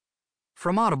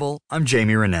From Audible, I'm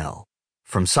Jamie Rennell.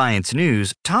 From Science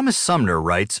News, Thomas Sumner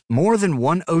writes, more than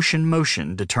one ocean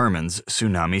motion determines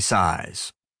tsunami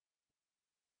size.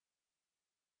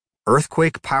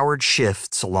 Earthquake-powered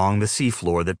shifts along the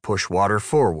seafloor that push water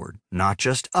forward, not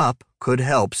just up, could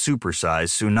help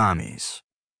supersize tsunamis.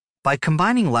 By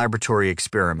combining laboratory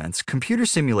experiments, computer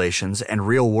simulations, and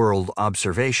real-world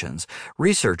observations,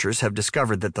 researchers have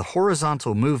discovered that the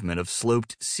horizontal movement of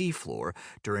sloped seafloor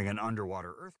during an underwater earthquake